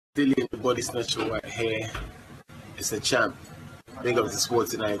Dillian the Body Snatcher White here. It's a champ. Big up to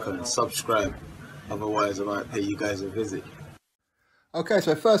Sporting Icon. Subscribe. Otherwise, I might pay you guys a visit. Okay,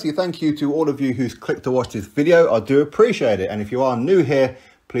 so firstly, thank you to all of you who's clicked to watch this video. I do appreciate it. And if you are new here,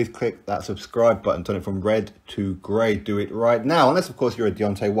 please click that subscribe button. Turn it from red to grey. Do it right now. Unless, of course, you're a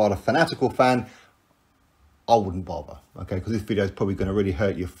Deontay Wilder fanatical fan. I wouldn't bother, okay, because this video is probably going to really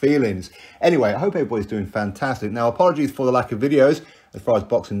hurt your feelings. Anyway, I hope everybody's doing fantastic. Now, apologies for the lack of videos as far as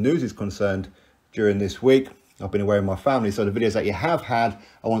boxing news is concerned during this week. I've been away with my family, so the videos that you have had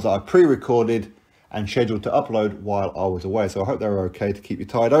are ones that I pre-recorded and scheduled to upload while I was away. So I hope they're okay to keep you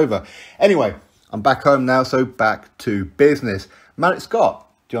tied over. Anyway, I'm back home now, so back to business. Malik Scott,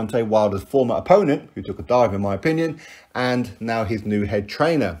 Deontay Wilder's former opponent, who took a dive in my opinion, and now his new head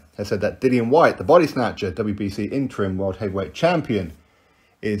trainer, has said that Dillian Whyte, the body snatcher, WBC interim world heavyweight champion,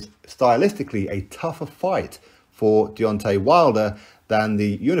 is stylistically a tougher fight for Deontay Wilder than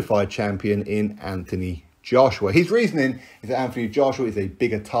the unified champion in Anthony Joshua. His reasoning is that Anthony Joshua is a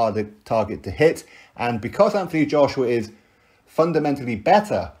bigger target to hit, and because Anthony Joshua is fundamentally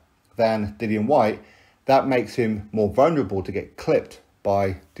better than Dillian Whyte, that makes him more vulnerable to get clipped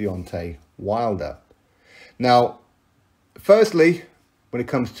by Deontay Wilder. Now, firstly, when it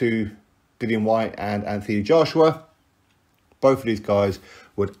comes to Dillian Whyte and Anthony Joshua, both of these guys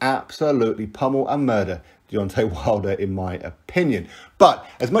would absolutely pummel and murder Deontay Wilder, in my opinion. But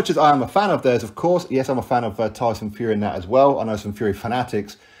as much as I am a fan of theirs, of course, yes, I'm a fan of Tyson Fury in that as well. I know some Fury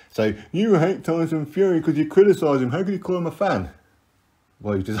fanatics. So, you hate Tyson Fury because you criticise him. How can you call him a fan?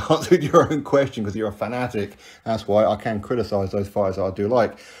 Well, you just answered your own question because you're a fanatic. That's why I can criticise those fighters that I do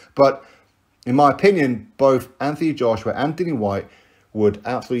like. But in my opinion, both Anthony Joshua and Dillian Whyte would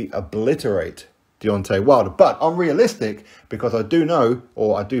absolutely obliterate Deontay Wilder. But I'm realistic because I do know,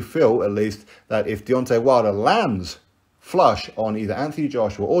 or I do feel at least, that if Deontay Wilder lands flush on either Anthony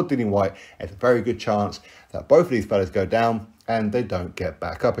Joshua or Dillian Whyte, it's a very good chance that both of these fellas go down and they don't get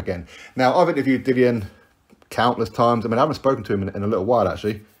back up again. Now, I've interviewed Dillian countless times. I mean, I haven't spoken to him in a little while,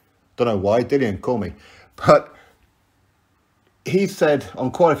 actually. Don't know why. Dillian, call me. But he said on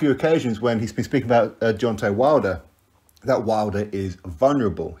quite a few occasions when he's been speaking about Deontay Wilder, that Wilder is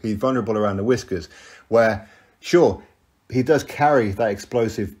vulnerable. He's vulnerable around the whiskers, where, sure, he does carry that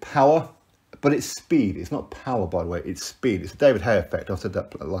explosive power, but it's speed. It's not power, by the way. It's speed. It's a David Hay effect. I've said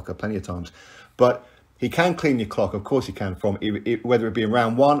that like plenty of times. But he can clean your clock. Of course he can, from whether it be in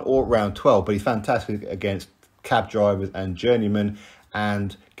round 1 or round 12. But he's fantastic against cab drivers and journeymen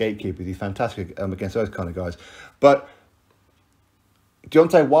and gatekeepers. He's fantastic against those kind of guys. But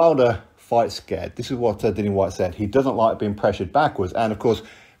Deontay Wilder fights scared. This is what Dillian Whyte said. He doesn't like being pressured backwards. And of course,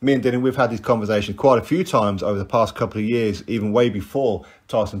 me and Dillian, we've had these conversations quite a few times over the past couple of years, even way before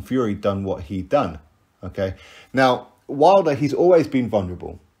Tyson Fury done what he done. Okay. Now, Wilder, he's always been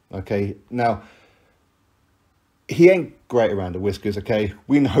vulnerable. Okay. Now, he ain't great around the whiskers. Okay.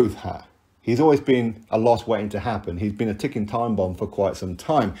 We know that. He's always been a loss waiting to happen. He's been a ticking time bomb for quite some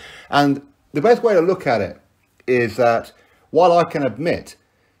time. And the best way to look at it is that while I can admit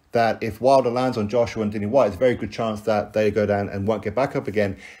that if Wilder lands on Joshua and Dillian Whyte, it's a very good chance that they go down and won't get back up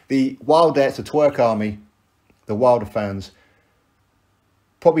again. The Wildettes, the twerk army, the Wilder fans,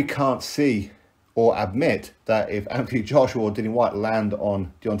 probably can't see or admit that if Anthony Joshua or Dillian Whyte land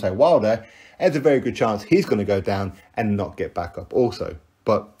on Deontay Wilder, there's a very good chance he's going to go down and not get back up also.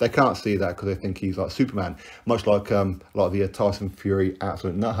 But they can't see that because they think he's like Superman, much like a lot of the Tyson Fury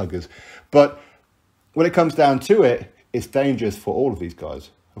absolute nut huggers. But when it comes down to it, it's dangerous for all of these guys.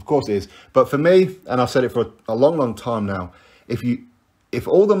 Of course it is. But for me, and I've said it for a long, long time now, if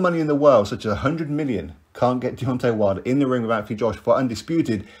all the money in the world, such as 100 million, can't get Deontay Wilder in the ring with Anthony Joshua for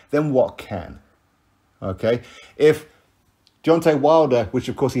undisputed, then what can? Okay? If Deontay Wilder, which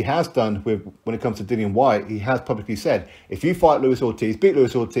of course he has done when it comes to Dillian Whyte, he has publicly said, if you fight Luis Ortiz, beat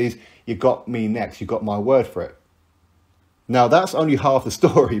Luis Ortiz, you got me next. You got my word for it. Now, that's only half the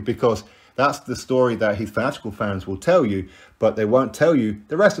story, because that's the story that his fanatical fans will tell you, but they won't tell you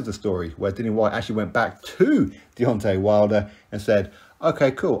the rest of the story, where Dillian Whyte actually went back to Deontay Wilder and said,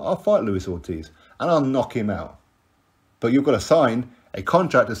 okay, cool, I'll fight Luis Ortiz and I'll knock him out. But you've got to sign a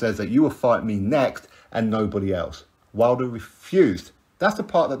contract that says that you will fight me next and nobody else. Wilder refused. That's the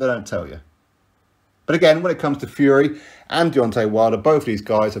part that they don't tell you. But again, when it comes to Fury and Deontay Wilder, both these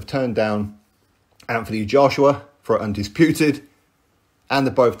guys have turned down Anthony Joshua for undisputed, and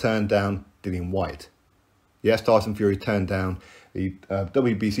they both turned down Dillian Whyte. Yes, Tyson Fury turned down the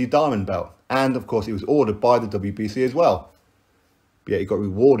WBC Diamond Belt, and of course he was ordered by the WBC as well. But yet he got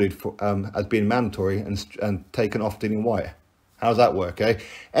rewarded for as being mandatory and taken off Dillian Whyte. How's that work, eh?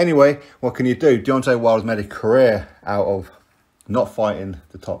 Anyway, what can you do? Deontay Wilder's made a career out of not fighting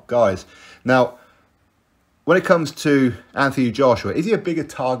the top guys. Now, when it comes to Anthony Joshua, is he a bigger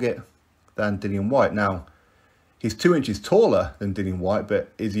target than Dillian Whyte? Now, he's 2 inches taller than Dillian Whyte,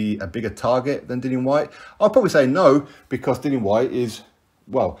 but is he a bigger target than Dillian Whyte? I'll probably say no, because Dillian Whyte is,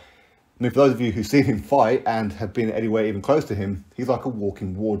 well, I mean, for those of you who've seen him fight and have been anywhere even close to him, he's like a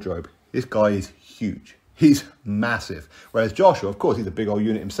walking wardrobe. This guy is huge. He's massive. Whereas Joshua, of course, he's a big old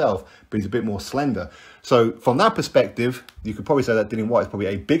unit himself, but he's a bit more slender. So from that perspective, you could probably say that Dillian Whyte is probably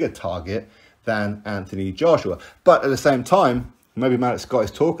a bigger target than Anthony Joshua. But at the same time, maybe Malik Scott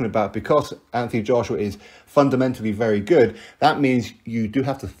is talking about, because Anthony Joshua is fundamentally very good, that means you do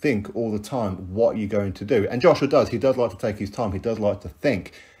have to think all the time what you're going to do. And Joshua does. He does like to take his time. He does like to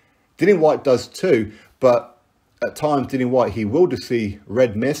think. Dillian Whyte does too, but at times Dillian Whyte, he will just see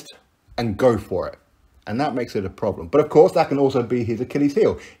red mist and go for it. And that makes it a problem. But of course, that can also be his Achilles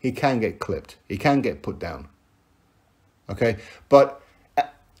heel. He can get clipped. He can get put down. Okay? But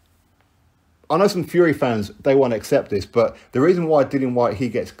I know some Fury fans, they won't accept this, but the reason why Dillian Whyte, he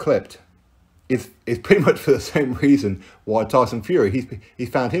gets clipped is pretty much for the same reason why Tyson Fury, he's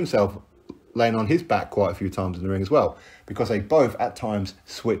found himself laying on his back quite a few times in the ring as well, because they both at times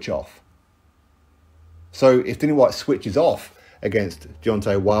switch off. So if Dillian Whyte switches off against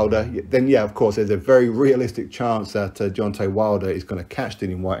Deontay Wilder, then yeah, of course, there's a very realistic chance that Deontay Wilder is going to catch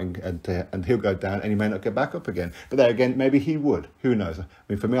Dillian Whyte and he'll go down and he may not get back up again. But there again, maybe he would. Who knows? I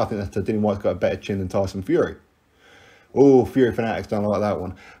mean, for me, I think that Dillian Whyte's got a better chin than Tyson Fury. Oh, Fury fanatics don't like that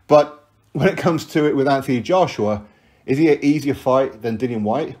one. But when it comes to it with Anthony Joshua, is he an easier fight than Dillian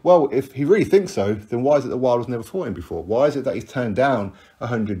Whyte? Well, if he really thinks so, then why is it that Wilder's never fought him before? Why is it that he's turned down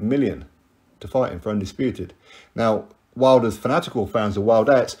 100 million to fight him for Undisputed? Now, Wilder's fanatical fans, the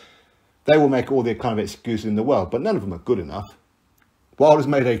Wildettes, they will make all the kind of excuses in the world, but none of them are good enough. Wilder's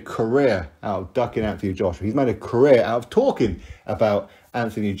made a career out of ducking Anthony Joshua. He's made a career out of talking about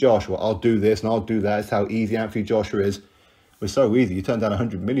Anthony Joshua. I'll do this and I'll do that. It's how easy Anthony Joshua is. It's so easy. You turned down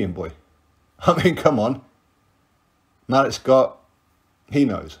 100 million, boy. I mean, come on. Malik Scott, he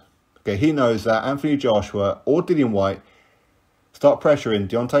knows. Okay, he knows that Anthony Joshua or Dillian Whyte start pressuring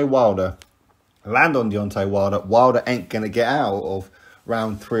Deontay Wilder, land on Deontay Wilder, Wilder ain't going to get out of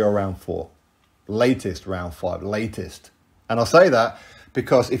round 3 or round 4. Latest round 5, latest. And I'll say that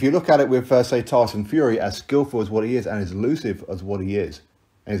because if you look at it with, say, Tyson Fury, as skillful as what he is and as elusive as what he is,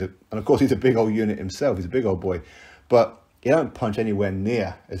 and of course he's a big old unit himself, he's a big old boy, but he don't punch anywhere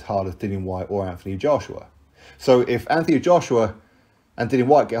near as hard as Dillian Whyte or Anthony Joshua. So if Anthony Joshua and Dillian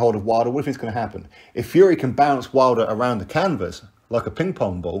Whyte get hold of Wilder, what do you think is going to happen? If Fury can bounce Wilder around the canvas like a ping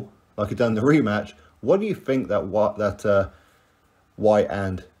pong ball, like he done in the rematch, what do you think that Whyte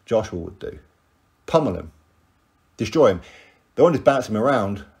and Joshua would do? Pummel him, destroy him. They won't just bounce him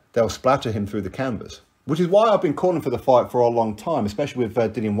around, they'll splatter him through the canvas. Which is why I've been calling for the fight for a long time, especially with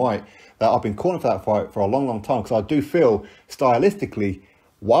Dillian Whyte, that I've been calling for that fight for a long, long time, because I do feel, stylistically,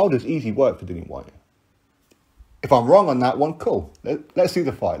 Wilder's easy work for Dillian Whyte. If I'm wrong on that one, cool. Let's see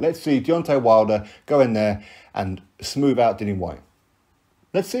the fight. Let's see Deontay Wilder go in there and smooth out Dillian Whyte.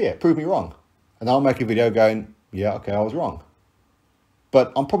 Let's see it. Prove me wrong. And I'll make a video going, yeah, okay, I was wrong.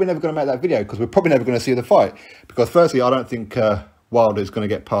 But I'm probably never going to make that video because we're probably never going to see the fight. Because firstly, I don't think Wilder is going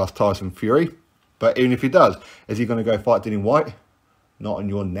to get past Tyson Fury. But even if he does, is he going to go fight Dillian Whyte? Not on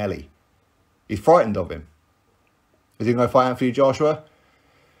your Nelly. He's frightened of him. Is he going to fight Anthony Joshua?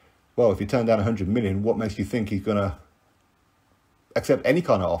 Well, if he turned down 100 million, what makes you think he's going to accept any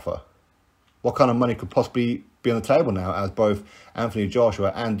kind of offer? What kind of money could possibly be on the table now, as both Anthony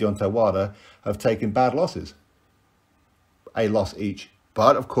Joshua and Deontay Wilder have taken bad losses? A loss each.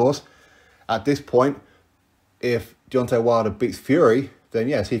 But, of course, at this point, if Deontay Wilder beats Fury, then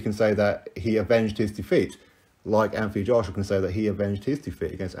yes, he can say that he avenged his defeat. Like Anthony Joshua can say that he avenged his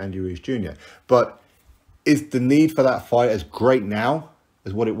defeat against Andy Ruiz Jr. But is the need for that fight as great now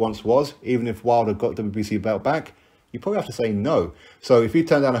as what it once was? Even if Wilder got the WBC belt back, you probably have to say no. So if he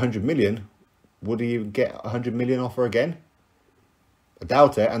turned down 100 million, would he get a 100 million offer again? I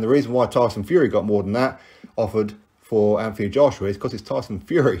doubt it. And the reason why Tyson Fury got more than that offered for Anthony Joshua is because it's Tyson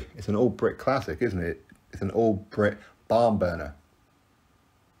Fury. It's an all-Brit classic, isn't it? It's an all-Brit barn burner.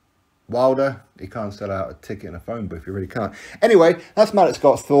 Wilder, he can't sell out a ticket in a phone booth. He really can't. Anyway, that's Malik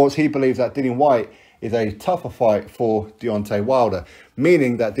Scott's thoughts. He believes that Dillian Whyte is a tougher fight for Deontay Wilder,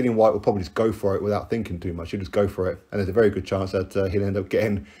 meaning that Dillian Whyte will probably just go for it without thinking too much. He'll just go for it, and there's a very good chance that he'll end up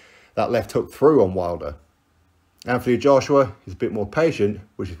getting that left hook through on Wilder. Anthony Joshua is a bit more patient,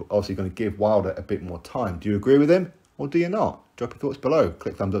 which is obviously going to give Wilder a bit more time. Do you agree with him, or do you not? Drop your thoughts below.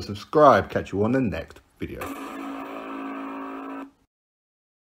 Click thumbs up, subscribe. Catch you on the next video.